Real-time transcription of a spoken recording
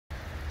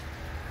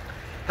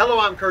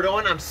Hello, I'm Kurt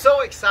Owen. I'm so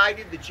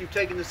excited that you've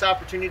taken this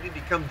opportunity to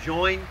come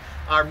join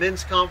our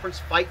men's conference,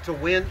 Fight to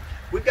Win.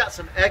 We've got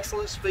some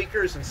excellent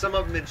speakers, and some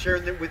of them have been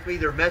sharing with me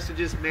their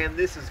messages. Man,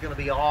 this is going to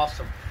be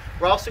awesome.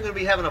 We're also going to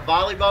be having a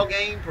volleyball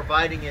game,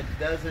 providing it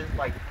doesn't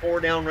pour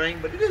down rain,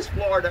 but it is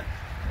Florida.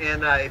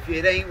 And if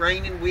it ain't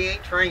raining, we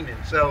ain't training.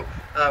 So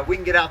we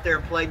can get out there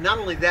and play. Not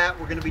only that,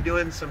 we're going to be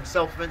doing some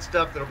self-defense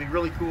stuff that'll be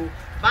really cool.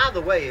 By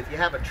the way, if you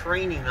have a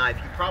training knife,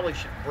 you probably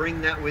should bring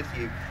that with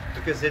you,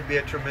 because it'd be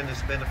a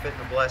tremendous benefit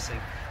and a blessing.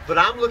 But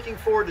I'm looking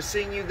forward to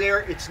seeing you there.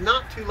 It's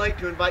not too late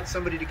to invite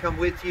somebody to come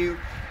with you.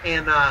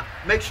 And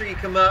make sure you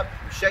come up,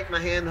 shake my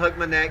hand, hug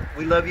my neck.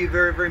 We love you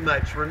very, very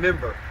much.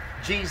 Remember,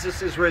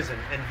 Jesus is risen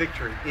and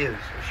victory is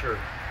assured.